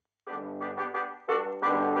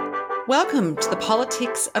Welcome to the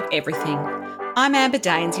Politics of Everything. I'm Amber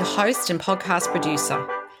Daines, your host and podcast producer.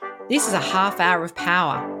 This is a half hour of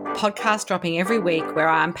power, a podcast dropping every week where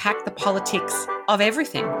I unpack the politics of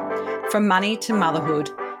everything, from money to motherhood,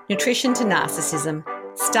 nutrition to narcissism,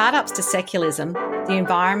 startups to secularism, the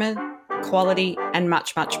environment, quality, and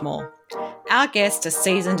much, much more. Our guests are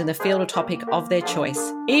seasoned in the field or topic of their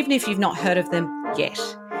choice, even if you've not heard of them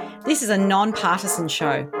yet. This is a non-partisan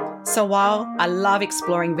show. So while I love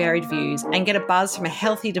exploring varied views and get a buzz from a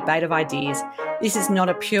healthy debate of ideas, this is not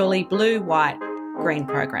a purely blue, white, green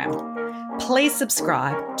program. Please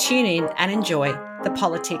subscribe, tune in and enjoy the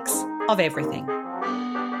politics of everything.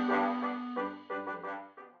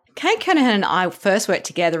 Kate Kernaghan and I first worked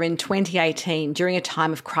together in 2018 during a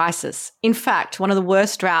time of crisis. In fact, one of the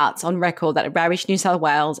worst droughts on record that ravaged New South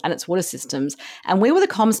Wales and its water systems. And we were the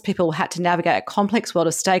comms people who had to navigate a complex world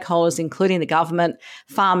of stakeholders, including the government,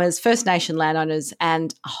 farmers, First Nation landowners,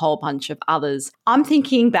 and a whole bunch of others. I'm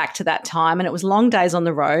thinking back to that time, and it was long days on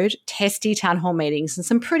the road, testy town hall meetings, and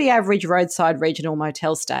some pretty average roadside regional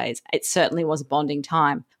motel stays. It certainly was a bonding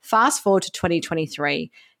time. Fast forward to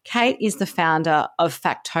 2023. Kate is the founder of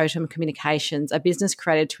Factotum Communications, a business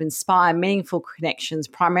created to inspire meaningful connections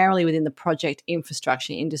primarily within the project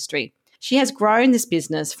infrastructure industry. She has grown this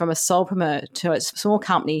business from a solopreneur to a small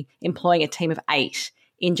company employing a team of 8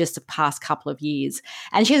 in just the past couple of years.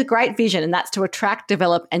 And she has a great vision, and that's to attract,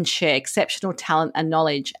 develop and share exceptional talent and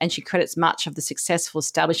knowledge. And she credits much of the successful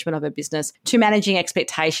establishment of her business to managing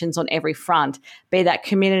expectations on every front, be that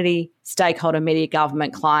community, stakeholder, media,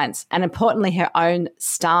 government, clients, and importantly, her own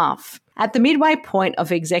staff. At the midway point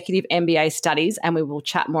of executive MBA studies, and we will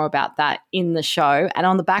chat more about that in the show, and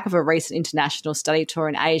on the back of a recent international study tour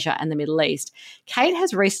in Asia and the Middle East, Kate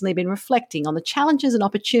has recently been reflecting on the challenges and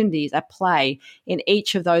opportunities at play in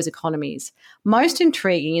each of those economies. Most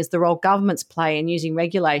intriguing is the role governments play in using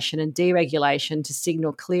regulation and deregulation to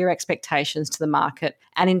signal clear expectations to the market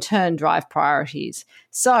and in turn drive priorities.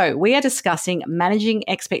 So we are discussing managing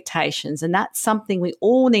expectations, and that's something we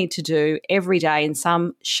all need to do every day in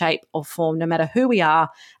some shape or form, no matter who we are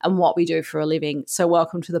and what we do for a living. So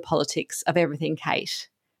welcome to the Politics of Everything, Kate.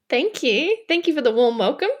 Thank you. Thank you for the warm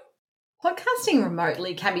welcome. Podcasting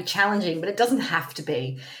remotely can be challenging, but it doesn't have to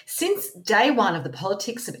be. Since day one of the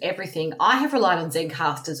Politics of Everything, I have relied on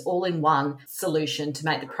Zencastr's all-in-one solution to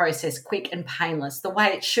make the process quick and painless, the way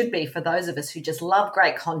it should be for those of us who just love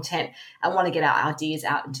great content and want to get our ideas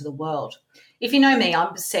out into the world. If you know me, I'm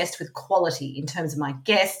obsessed with quality in terms of my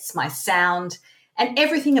guests, my sound, and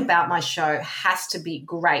everything about my show has to be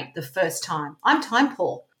great the first time. I'm time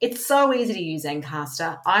poor. It's so easy to use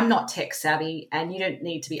Zencastr. I'm not tech savvy and you don't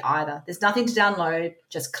need to be either. There's nothing to download.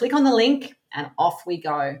 Just click on the link and off we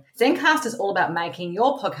go. Zencastr is all about making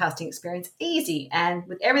your podcasting experience easy, and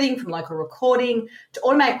with everything from local recording to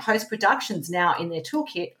automatic post-productions now in their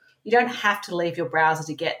toolkit, you don't have to leave your browser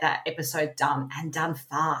to get that episode done, and done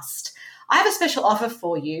fast. I have a special offer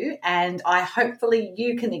for you, and hopefully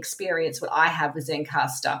you can experience what I have with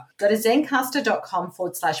Zencastr. Go to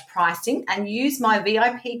zencastr.com/pricing and use my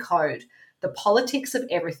VIP code, the Politics of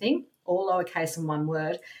Everything, all lowercase in one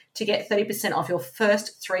word, to get 30% off your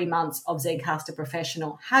first 3 months of Zencastr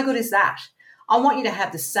Professional. How good is that? I want you to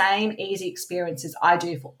have the same easy experiences I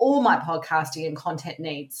do for all my podcasting and content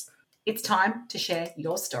needs. It's time to share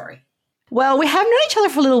your story. Well, we have known each other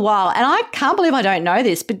for a little while, and I can't believe I don't know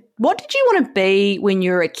this, but what did you want to be when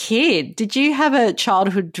you were a kid? Did you have a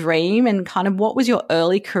childhood dream, and kind of what was your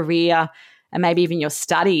early career and maybe even your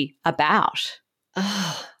study about?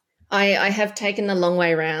 Oh, I have taken the long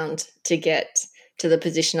way round to get to the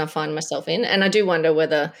position I find myself in, and I do wonder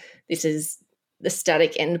whether this is the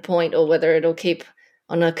static end point or whether it'll keep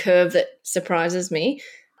on a curve that surprises me.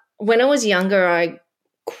 When I was younger, I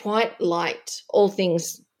quite liked all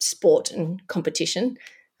things sport and competition.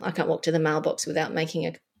 I can't walk to the mailbox without making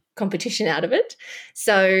a competition out of it.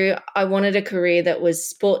 So I wanted a career that was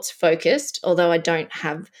sports focused, although I don't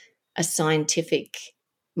have a scientific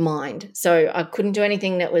mind. So I couldn't do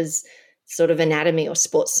anything that was sort of anatomy or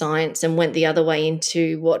sports science, and went the other way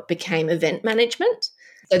into what became event management.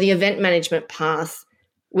 So the event management path,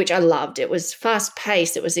 which I loved, it was fast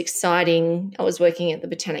paced, it was exciting. I was working at the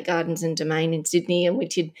Botanic Gardens and Domain in Sydney, and we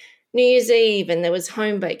did New Year's Eve, and there was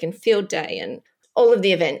home bake and field day and all of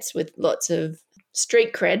the events with lots of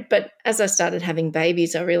street cred. But as I started having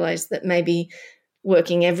babies, I realised that maybe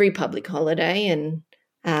working every public holiday and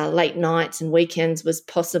late nights and weekends was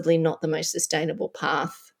possibly not the most sustainable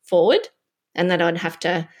path forward, and that I'd have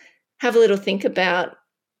to have a little think about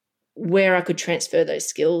where I could transfer those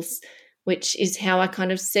skills, which is how I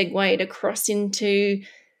kind of segued across into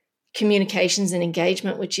communications and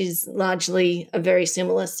engagement, which is largely a very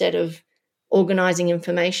similar set of organising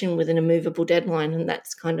information with an immovable deadline. And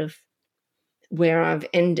that's kind of where I've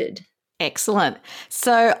ended. Excellent.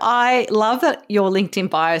 So I love that your LinkedIn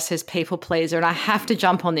bio says people pleaser, and I have to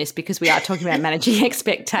jump on this because we are talking about managing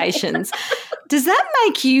expectations. Does that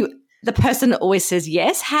make you the person that always says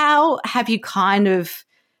yes? How have you kind of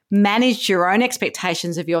managed your own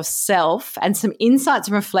expectations of yourself, and some insights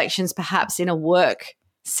and reflections perhaps in a work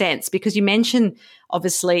sense? Because you mentioned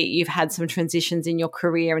obviously you've had some transitions in your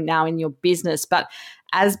career and now in your business, but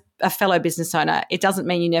as a fellow business owner, it doesn't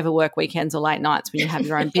mean you never work weekends or late nights when you have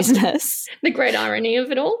your own business. The great irony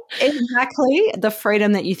of it all. Exactly. The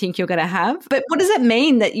freedom that you think you're going to have. But what does it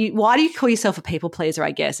mean why do you call yourself a people pleaser,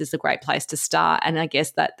 I guess, is the great place to start. And I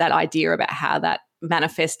guess that idea about how that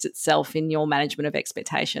manifests itself in your management of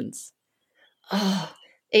expectations. Oh,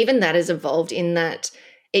 even that has evolved in that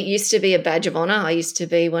it used to be a badge of honor. I used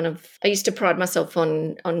to pride myself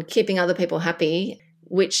on keeping other people happy,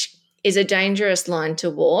 which is a dangerous line to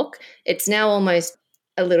walk. It's now almost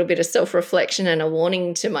a little bit of self-reflection and a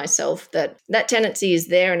warning to myself that tendency is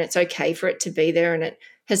there and it's okay for it to be there, and it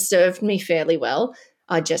has served me fairly well.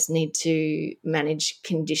 I just need to manage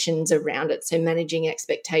conditions around it. So managing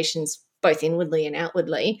expectations both inwardly and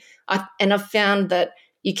outwardly. I've found that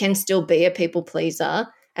you can still be a people pleaser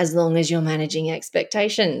as long as you're managing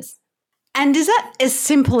expectations. And is that as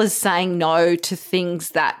simple as saying no to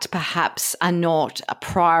things that perhaps are not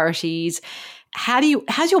priorities?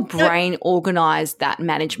 How's your brain organised that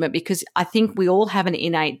management? Because I think we all have an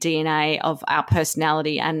innate DNA of our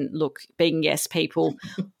personality, and look, being yes people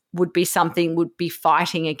would be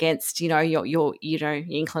fighting against, your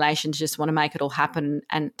inclination to just want to make it all happen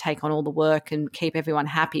and take on all the work and keep everyone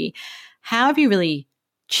happy. How have you really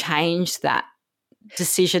changed that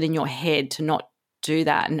decision in your head to not do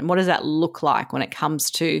that? And what does that look like when it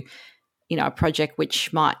comes to, a project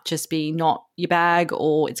which might just be not your bag,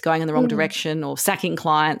 or it's going in the wrong direction, or sacking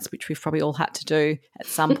clients, which we've probably all had to do at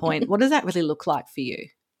some point? What does that really look like for you?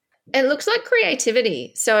 It looks like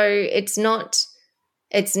creativity. So it's not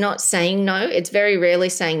saying no. It's very rarely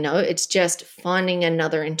saying no. It's just finding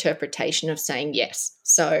another interpretation of saying yes.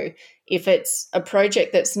 So if it's a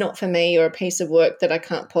project that's not for me, or a piece of work that I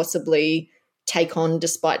can't possibly take on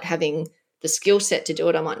despite having the skill set to do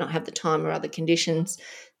it, I might not have the time or other conditions.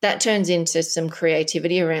 That turns into some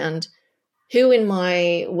creativity around who in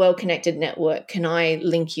my well-connected network can I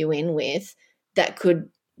link you in with that could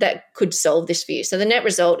solve this for you. So the net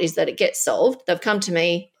result is that it gets solved. They've come to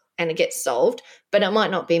me and it gets solved, but it might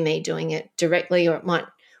not be me doing it directly,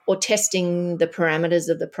 or testing the parameters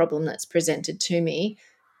of the problem that's presented to me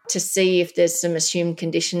to see if there's some assumed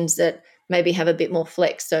conditions that maybe have a bit more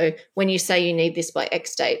flex. So when you say you need this by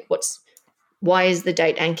X date, why is the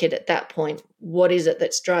date anchored at that point? What is it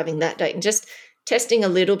that's driving that date? And just testing a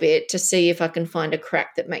little bit to see if I can find a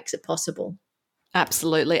crack that makes it possible.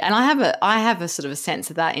 Absolutely. And I have a sort of a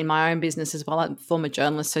sense of that in my own business as well. I'm a former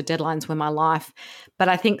journalist, so deadlines were my life. But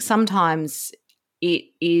I think sometimes it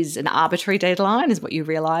is an arbitrary deadline is what you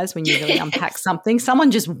realise when you really unpack something.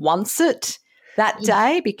 Someone just wants it that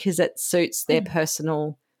day because it suits their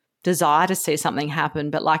personal desire to see something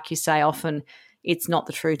happen. But like you say, often it's not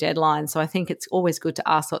the true deadline. So I think it's always good to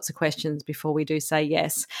ask lots of questions before we do say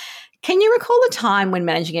yes. Can you recall a time when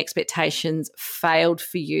managing expectations failed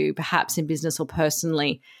for you, perhaps in business or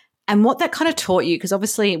personally, and what that kind of taught you? Because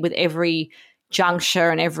obviously with every juncture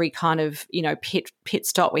and every kind of, pit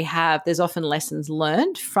stop we have, there's often lessons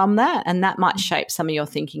learned from that, and that might shape some of your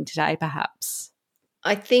thinking today perhaps.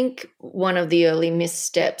 I think one of the early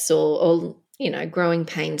missteps or growing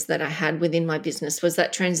pains that I had within my business was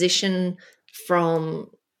that transition from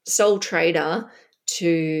sole trader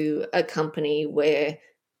to a company where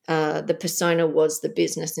the persona was the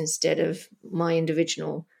business instead of my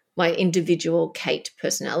individual Kate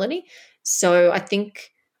personality. So I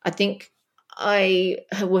think I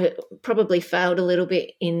probably failed a little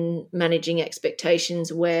bit in managing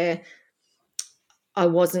expectations where I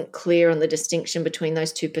wasn't clear on the distinction between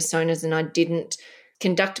those two personas, and I didn't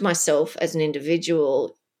conduct myself as an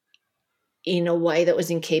individual in a way that was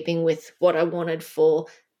in keeping with what I wanted for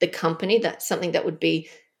the company. That's something that would be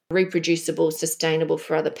reproducible, sustainable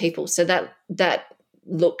for other people. So that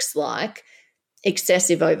looks like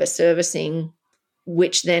excessive over-servicing,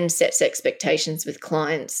 which then sets expectations with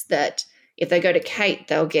clients that if they go to Kate,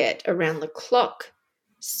 they'll get around-the-clock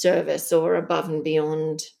service or above and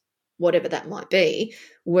beyond whatever that might be.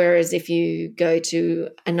 Whereas if you go to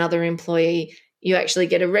another employee, you actually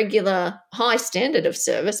get a regular high standard of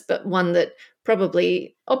service, but one that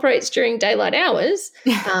probably operates during daylight hours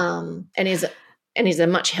and is a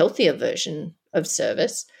much healthier version of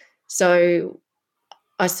service. So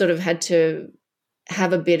I sort of had to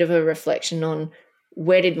have a bit of a reflection on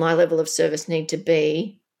where did my level of service need to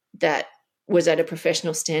be that was at a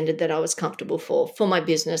professional standard that I was comfortable for my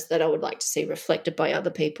business, that I would like to see reflected by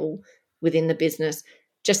other people within the business,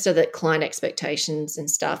 just so that client expectations and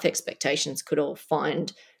staff expectations could all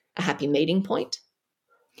find a happy meeting point.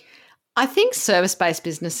 I think service-based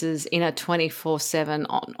businesses in a 24/7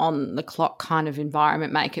 on the clock kind of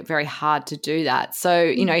environment make it very hard to do that.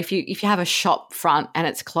 So, if you have a shop front and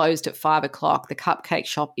it's closed at 5 o'clock, the cupcake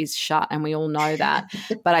shop is shut, and we all know that.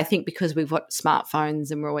 But I think because we've got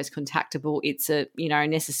smartphones and we're always contactable, it's a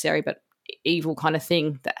necessary but evil kind of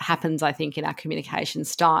thing that happens, I think, in our communication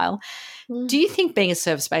style. Do you think being a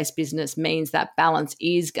service-based business means that balance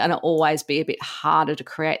is going to always be a bit harder to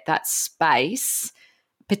create that space,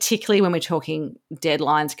 particularly when we're talking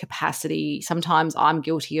deadlines, capacity? Sometimes I'm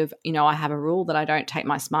guilty of, I have a rule that I don't take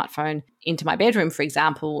my smartphone into my bedroom, for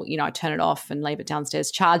example. I turn it off and leave it downstairs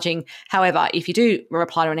charging. However, if you do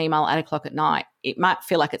reply to an email at 8 o'clock at night, it might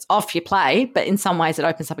feel like it's off your plate, but in some ways it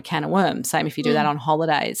opens up a can of worms. Same if you do that on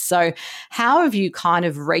holidays. So how have you kind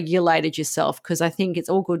of regulated yourself? Because I think it's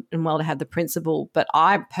all good and well to have the principle, but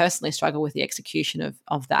I personally struggle with the execution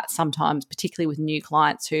of that sometimes, particularly with new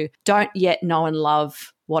clients who don't yet know and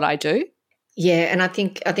love what I do. Yeah, and I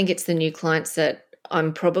think it's the new clients that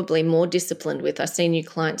I'm probably more disciplined with. I see new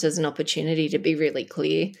clients as an opportunity to be really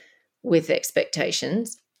clear with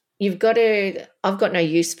expectations. I've got no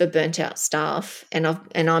use for burnt out staff, and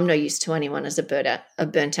I'm no use to anyone as a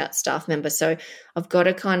burnt out staff member. So I've got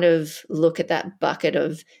to kind of look at that bucket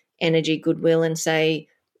of energy, goodwill, and say,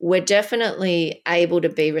 we're definitely able to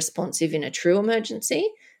be responsive in a true emergency,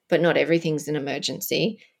 but not everything's an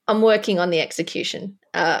emergency. I'm working on the execution,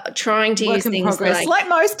 trying to use things like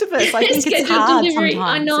most of us. I think it's hard delivery.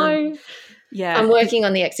 Sometimes. I know. Yeah, I'm working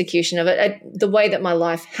on the execution of it. The way that my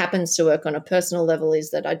life happens to work on a personal level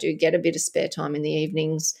is that I do get a bit of spare time in the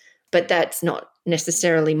evenings, but that's not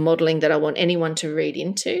necessarily modelling that I want anyone to read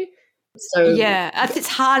into. So yeah, it's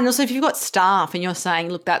hard. And also if you've got staff and you're saying,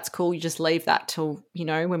 look, that's cool, you just leave that till,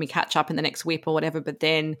 when we catch up in the next whip or whatever, but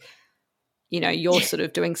then you're sort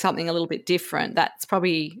of doing something a little bit different, that's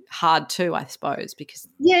probably hard too, I suppose, because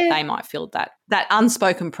they might feel that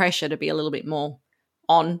unspoken pressure to be a little bit more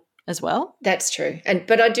on as well. That's true.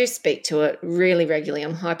 But I do speak to it really regularly.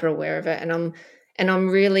 I'm hyper aware of it, and I'm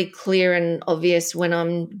really clear and obvious when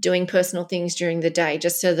I'm doing personal things during the day,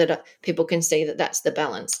 just so that people can see that that's the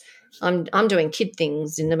balance. I'm doing kid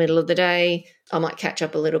things in the middle of the day. I might catch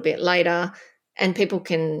up a little bit later. And people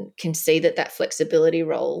can see that flexibility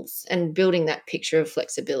rolls, and building that picture of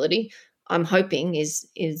flexibility, I'm hoping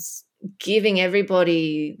is giving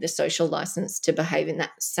everybody the social license to behave in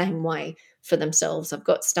that same way for themselves. I've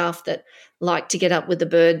got staff that like to get up with the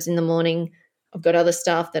birds in the morning. I've got other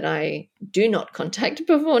staff that I do not contact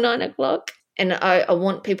before 9 o'clock. And I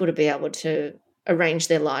want people to be able to arrange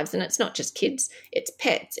their lives. And it's not just kids, it's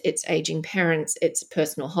pets, it's aging parents, it's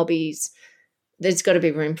personal hobbies. There's got to be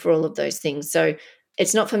room for all of those things. So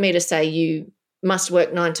it's not for me to say you must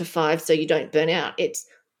work 9 to 5 so you don't burn out. It's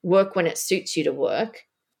work when it suits you to work,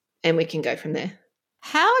 and we can go from there.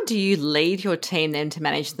 How do you lead your team then to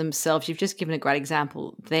manage themselves? You've just given a great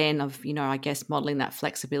example then of, I guess modelling that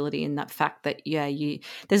flexibility and that fact that,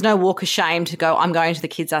 there's no walk of shame to go, I'm going to the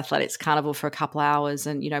kids' athletics carnival for a couple hours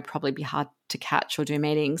and, probably be hard to catch or do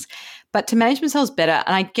meetings. But to manage themselves better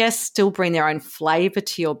and I guess still bring their own flavour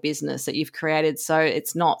to your business that you've created, so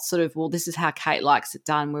it's not sort of, well, this is how Kate likes it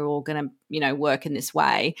done, we're all going to, work in this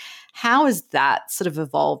way. How has that sort of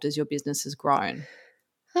evolved as your business has grown?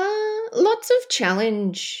 Lots of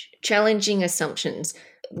challenging assumptions.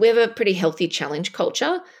 We have a pretty healthy challenge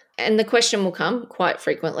culture, and the question will come quite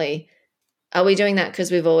frequently, are we doing that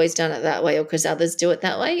because we've always done it that way or because others do it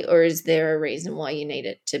that way, or is there a reason why you need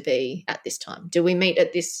it to be at this time? Do we meet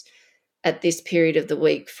at this period of the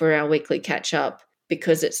week for our weekly catch-up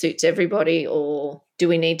because it suits everybody, or do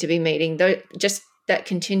we need to be meeting? Just that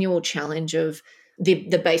continual challenge of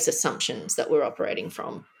the base assumptions that we're operating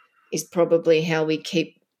from is probably how we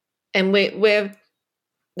keep. And we're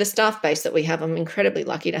the staff base that we have, I'm incredibly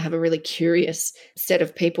lucky to have a really curious set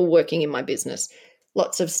of people working in my business.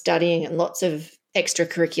 Lots of studying and lots of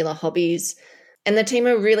extracurricular hobbies. And the team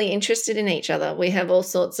are really interested in each other. We have all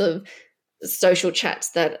sorts of social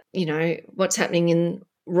chats that, what's happening in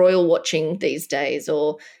royal watching these days,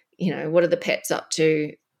 or, what are the pets up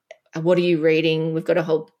to? What are you reading? We've got a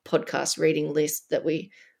whole podcast reading list that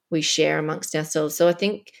we share amongst ourselves. So I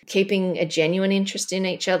think keeping a genuine interest in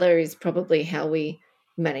each other is probably how we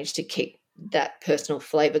manage to keep that personal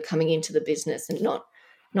flavour coming into the business, and not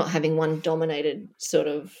having one dominated sort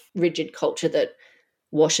of rigid culture that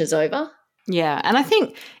washes over. Yeah. And I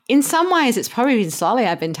think in some ways it's probably been slightly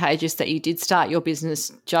advantageous that you did start your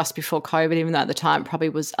business just before COVID, even though at the time it probably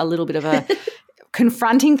was a little bit of a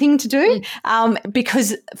confronting thing to do,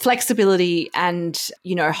 because flexibility and,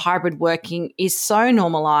 hybrid working is so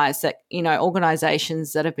normalized that,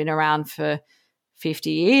 organizations that have been around for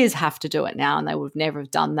 50 years have to do it now, and they would never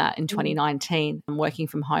have done that in 2019. And working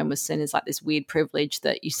from home was seen as like this weird privilege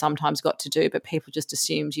that you sometimes got to do, but people just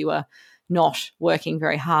assumed you were not working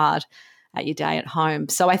very hard at your day at home.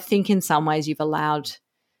 So I think in some ways you've allowed,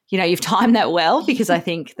 you've timed that well, because I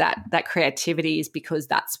think that creativity is because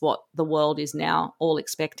that's what the world is now all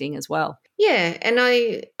expecting as well. Yeah, and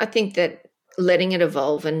I think that letting it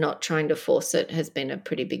evolve and not trying to force it has been a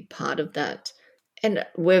pretty big part of that. And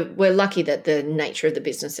we're lucky that the nature of the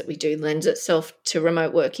business that we do lends itself to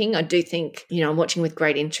remote working. I do think, I'm watching with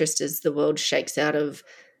great interest as the world shakes out of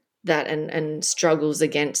that and struggles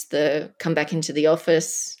against the come back into the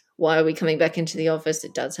office. Why are we coming back into the office?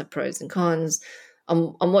 It does have pros and cons.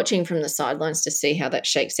 I'm watching from the sidelines to see how that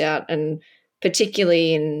shakes out. And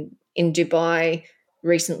particularly in Dubai,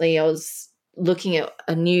 recently I was looking at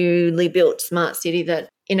a newly built smart city that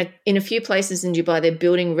in a few places in Dubai, they're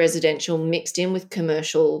building residential mixed in with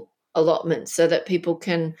commercial allotments so that people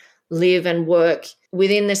can live and work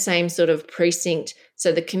within the same sort of precinct.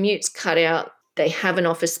 So the commute's cut out. They have an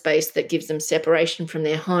office space that gives them separation from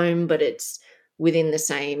their home, but it's within the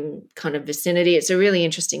same kind of vicinity. It's a really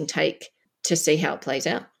interesting take to see how it plays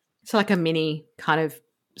out. So like a mini kind of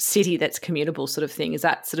city that's commutable sort of thing. Is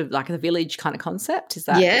that sort of like a village kind of concept? Is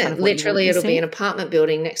that kind of what literally it'll be an an apartment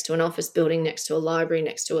building next to an office building, next to a library,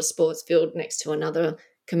 next to a sports field, next to another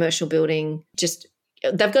commercial building. Just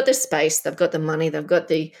they've got the space, they've got the money, they've got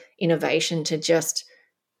the innovation to just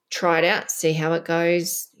try it out, see how it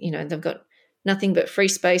goes. They've got nothing but free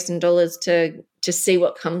space and dollars to see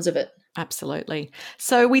what comes of it. Absolutely.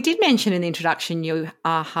 So we did mention in the introduction you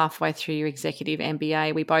are halfway through your executive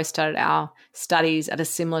MBA. We both started our studies at a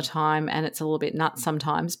similar time, and it's a little bit nuts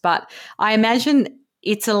sometimes. But I imagine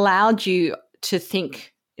it's allowed you to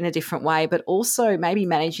think in a different way, but also maybe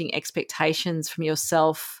managing expectations from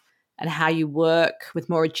yourself and how you work with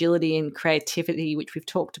more agility and creativity, which we've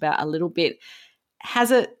talked about a little bit.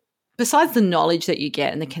 Has it, besides the knowledge that you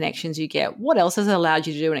get and the connections you get, what else has it allowed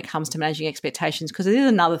you to do when it comes to managing expectations? Because it is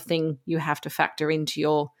another thing you have to factor into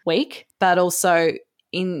your week, but also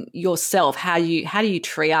in yourself, how do you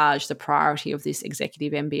triage the priority of this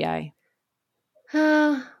executive MBA?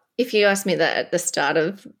 If you asked me that at the start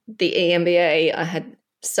of the EMBA, I had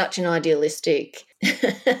such an idealistic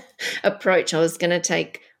approach. I was going to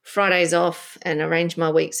take Fridays off and arrange my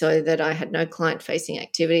week so that I had no client-facing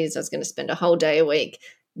activities. I was going to spend a whole day a week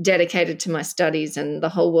dedicated to my studies, and the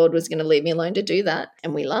whole world was going to leave me alone to do that.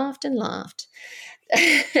 And we laughed and laughed.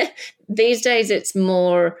 These days it's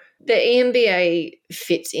more the EMBA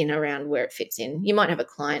fits in around where it fits in. You might have a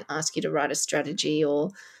client ask you to write a strategy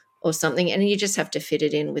or something, and you just have to fit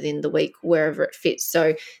it in within the week wherever it fits.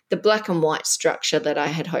 So the black and white structure that I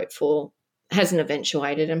had hoped for hasn't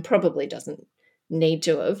eventuated and probably doesn't need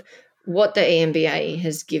to have. What the EMBA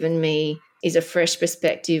has given me is a fresh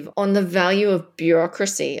perspective on the value of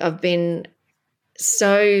bureaucracy. I've been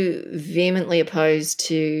so vehemently opposed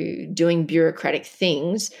to doing bureaucratic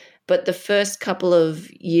things, but the first couple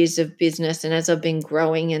of years of business, and as I've been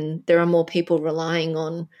growing and there are more people relying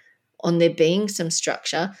on there being some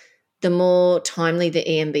structure, the more timely the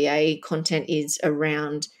EMBA content is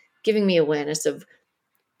around giving me awareness of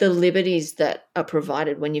the liberties that are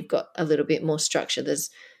provided when you've got a little bit more structure. There's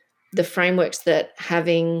the frameworks that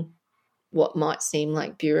having what might seem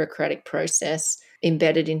like bureaucratic process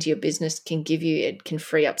embedded into your business can give you. It can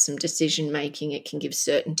free up some decision making. It can give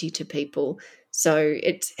certainty to people. So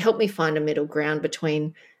it's helped me find a middle ground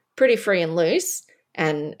between pretty free and loose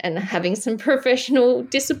and having some professional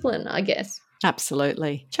discipline, I guess.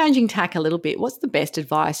 Absolutely. Changing tack a little bit, what's the best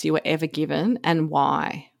advice you were ever given and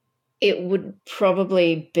why? It would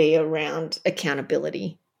probably be around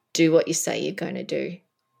accountability. Do what you say you're going to do.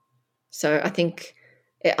 So I think,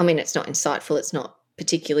 it's not insightful, it's not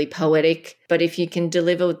particularly poetic, but if you can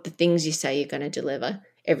deliver the things you say you're going to deliver,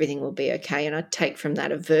 everything will be okay. And I take from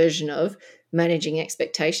that a version of managing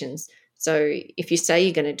expectations. So if you say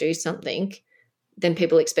you're going to do something, then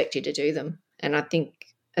people expect you to do them. And I think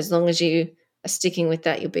as long as you are sticking with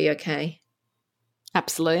that, you'll be okay.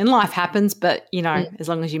 Absolutely. And life happens, but, as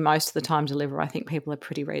long as you most of the time deliver, I think people are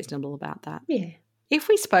pretty reasonable about that. Yeah. If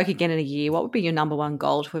we spoke again in a year, what would be your number one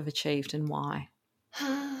goal to have achieved and why?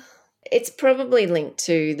 It's probably linked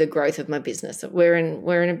to the growth of my business. We're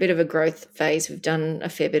in a bit of a growth phase. We've done a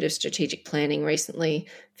fair bit of strategic planning recently,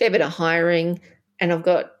 fair bit of hiring, and I've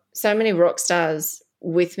got so many rock stars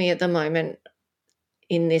with me at the moment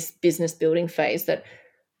in this business building phase that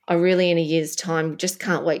I really, in a year's time, just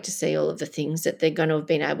can't wait to see all of the things that they're going to have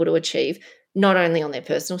been able to achieve, not only on their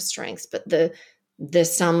personal strengths, but the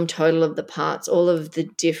sum total of the parts, all of the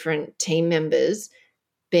different team members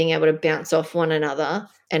being able to bounce off one another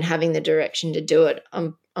and having the direction to do it.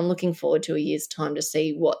 I'm looking forward to a year's time to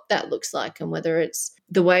see what that looks like and whether it's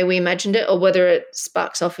the way we imagined it or whether it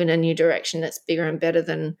sparks off in a new direction that's bigger and better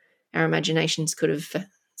than our imaginations could have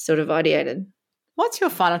sort of ideated. What's your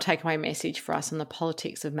final takeaway message for us on the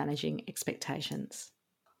politics of managing expectations?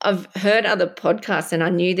 I've heard other podcasts and I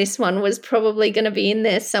knew this one was probably going to be in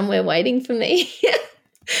there somewhere waiting for me.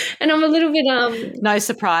 And I'm a little bit no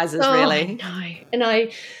surprises, really. No.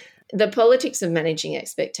 And the politics of managing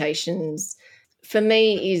expectations for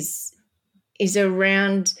me is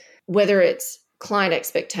around whether it's client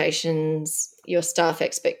expectations, your staff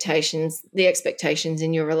expectations, the expectations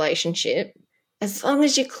in your relationship. As long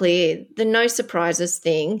as you're clear, the no surprises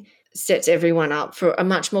thing sets everyone up for a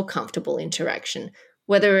much more comfortable interaction.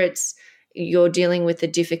 Whether it's you're dealing with a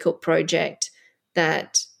difficult project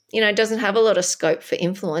that, doesn't have a lot of scope for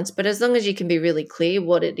influence, but as long as you can be really clear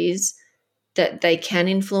what it is that they can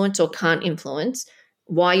influence or can't influence,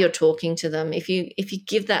 why you're talking to them, if you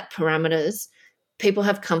give that parameters, people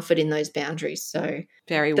have comfort in those boundaries. So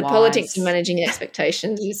very the wise. Politics of managing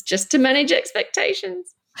expectations is just to manage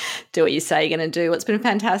expectations. Do what you say you're going to do. Well, it's been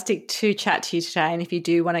fantastic to chat to you today. And if you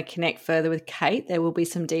do want to connect further with Kate, there will be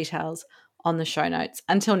some details on the show notes.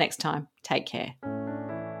 Until next time, take care.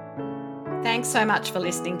 Thanks so much for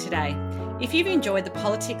listening today. If you've enjoyed the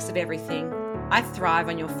politics of everything, I thrive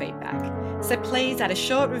on your feedback. So please add a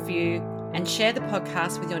short review and share the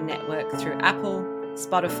podcast with your network through Apple,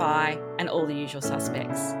 Spotify, and all the usual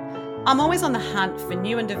suspects. I'm always on the hunt for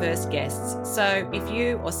new and diverse guests, so if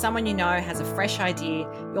you or someone you know has a fresh idea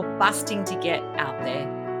you're busting to get out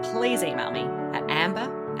there, please email me at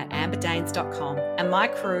amber@amberdanes.com and my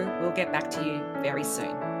crew will get back to you very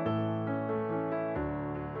soon.